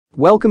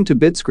Welcome to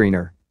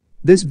BitScreener.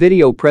 This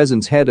video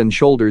presents head and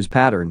shoulders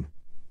pattern.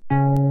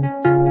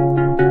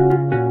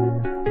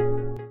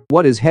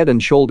 What is head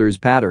and shoulders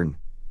pattern?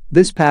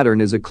 This pattern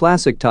is a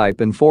classic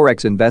type in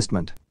Forex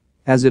investment.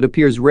 As it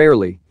appears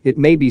rarely, it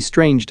may be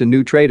strange to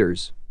new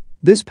traders.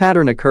 This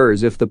pattern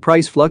occurs if the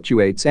price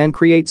fluctuates and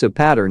creates a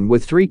pattern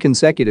with 3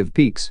 consecutive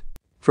peaks.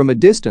 From a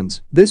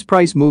distance, this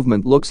price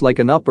movement looks like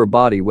an upper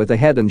body with a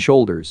head and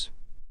shoulders.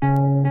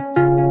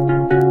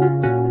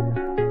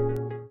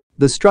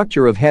 The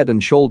structure of head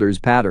and shoulders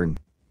pattern.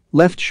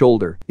 Left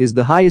shoulder is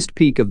the highest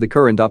peak of the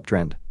current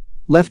uptrend.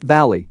 Left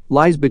valley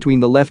lies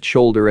between the left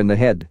shoulder and the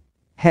head.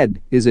 Head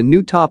is a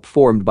new top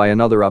formed by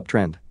another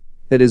uptrend.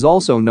 It is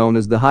also known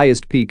as the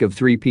highest peak of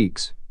 3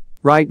 peaks.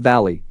 Right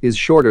valley is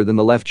shorter than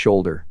the left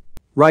shoulder.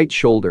 Right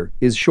shoulder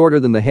is shorter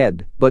than the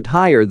head but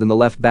higher than the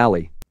left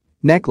valley.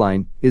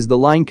 Neckline is the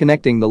line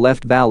connecting the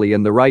left valley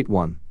and the right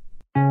one.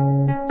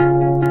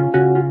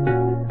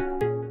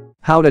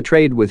 How to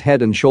trade with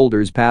head and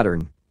shoulders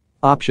pattern.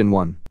 Option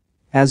 1.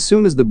 As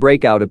soon as the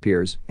breakout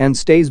appears and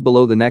stays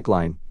below the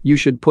neckline, you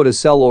should put a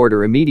sell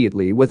order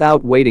immediately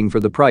without waiting for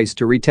the price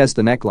to retest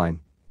the neckline.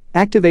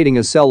 Activating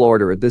a sell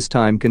order at this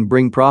time can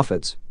bring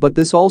profits, but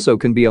this also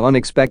can be an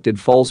unexpected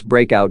false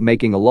breakout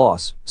making a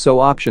loss,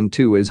 so option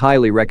 2 is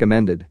highly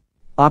recommended.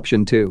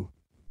 Option 2.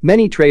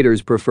 Many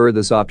traders prefer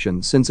this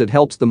option since it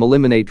helps them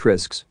eliminate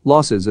risks,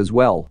 losses as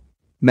well.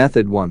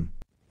 Method 1.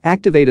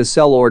 Activate a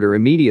sell order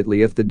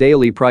immediately if the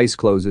daily price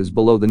closes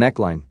below the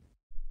neckline.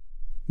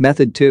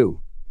 Method 2.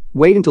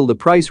 Wait until the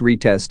price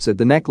retests at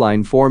the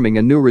neckline forming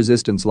a new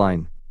resistance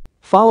line.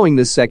 Following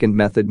this second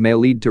method may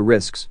lead to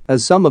risks,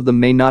 as some of them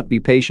may not be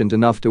patient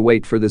enough to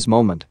wait for this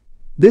moment.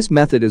 This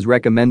method is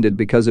recommended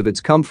because of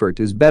its comfort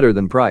is better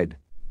than pride.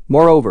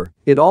 Moreover,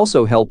 it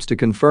also helps to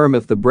confirm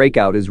if the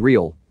breakout is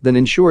real, then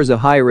ensures a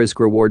high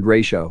risk-reward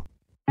ratio.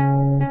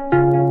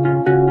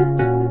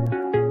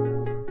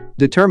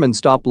 Determine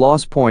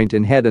stop-loss point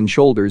in head and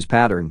shoulders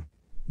pattern.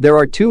 There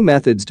are 2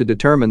 methods to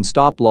determine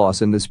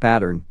stop-loss in this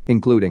pattern,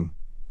 including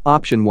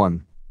Option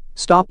 1.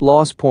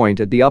 Stop-loss point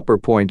at the upper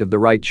point of the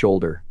right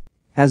shoulder.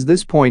 As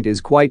this point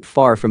is quite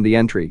far from the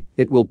entry,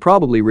 it will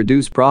probably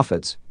reduce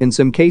profits, in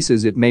some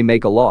cases it may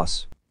make a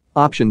loss.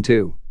 Option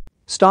 2.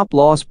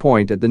 Stop-loss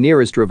point at the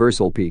nearest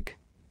reversal peak.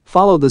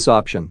 Follow this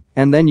option,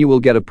 and then you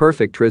will get a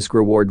perfect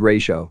risk-reward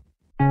ratio.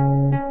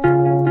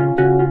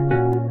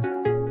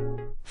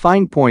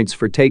 Find points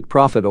for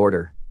take-profit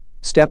order.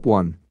 Step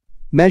 1.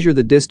 Measure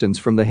the distance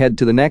from the head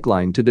to the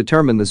neckline to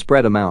determine the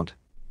spread amount.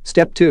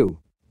 Step 2.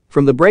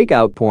 From the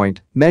breakout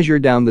point, measure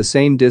down the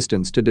same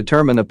distance to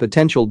determine a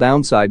potential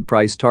downside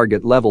price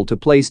target level to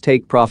place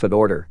take-profit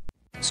order.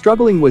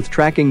 Struggling with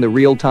tracking the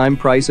real-time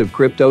price of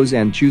cryptos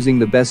and choosing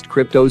the best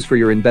cryptos for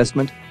your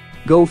investment?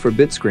 Go for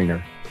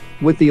BitScreener.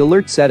 With the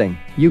alert setting,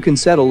 you can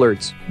set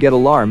alerts, get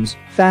alarms,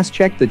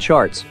 fast-check the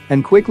charts,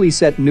 and quickly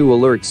set new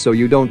alerts so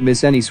you don't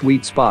miss any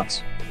sweet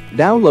spots.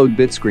 Download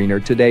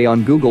BitScreener today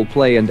on Google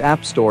Play and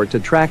App Store to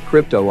track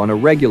crypto on a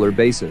regular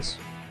basis.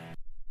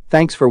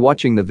 Thanks for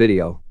watching the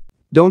video.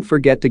 Don't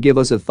forget to give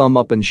us a thumb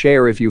up and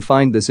share if you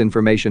find this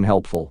information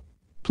helpful.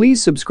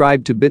 Please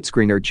subscribe to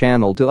BitScreener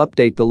channel to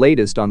update the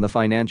latest on the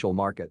financial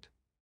market.